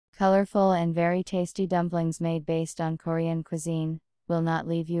Colorful and very tasty dumplings made based on Korean cuisine will not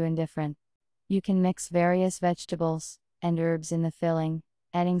leave you indifferent. You can mix various vegetables and herbs in the filling,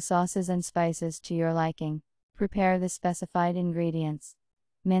 adding sauces and spices to your liking. Prepare the specified ingredients.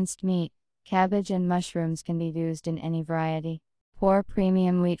 Minced meat, cabbage and mushrooms can be used in any variety. Pour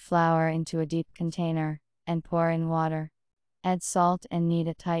premium wheat flour into a deep container, and pour in water. Add salt and knead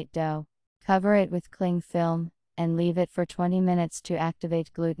a tight dough. Cover it with cling film, and leave it for 20 minutes to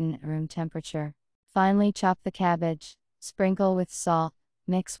activate gluten at room temperature. Finally chop the cabbage, sprinkle with salt,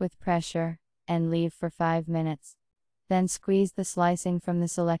 mix with pressure, and leave for 5 minutes. Then squeeze the slicing from the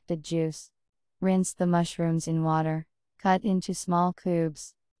selected juice. Rinse the mushrooms in water, cut into small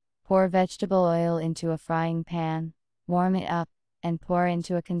cubes. Pour vegetable oil into a frying pan, warm it up, and pour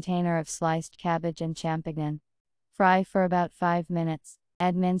into a container of sliced cabbage and champignon. Fry for about 5 minutes.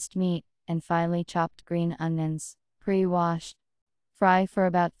 Add minced meat and finely chopped green onions, pre-washed. Fry for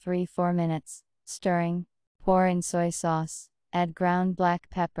about 3-4 minutes, stirring. Pour in soy sauce. Add ground black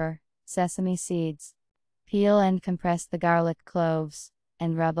pepper, sesame seeds. Peel and compress the garlic cloves,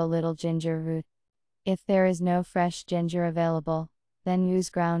 and rub a little ginger root. If there is no fresh ginger available, then use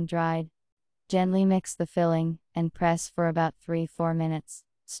ground dried. Gently mix the filling, and press for about 3-4 minutes,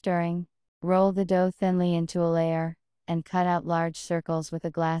 stirring. Roll the dough thinly into a layer, and cut out large circles with a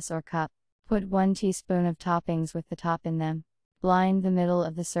glass or cup. Put 1 teaspoon of toppings with the top in them. Blind the middle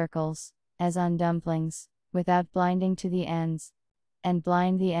of the circles, as on dumplings, without blinding to the ends. And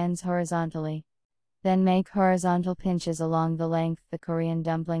blind the ends horizontally. Then make horizontal pinches along the length. The Korean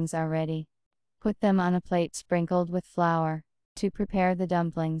dumplings are ready. Put them on a plate sprinkled with flour. To prepare the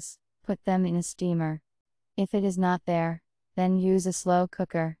dumplings, put them in a steamer. If it is not there, then use a slow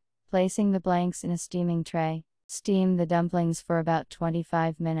cooker, placing the blanks in a steaming tray. Steam the dumplings for about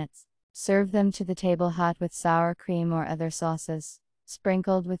 25 minutes. Serve them to the table hot with sour cream or other sauces,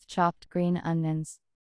 sprinkled with chopped green onions.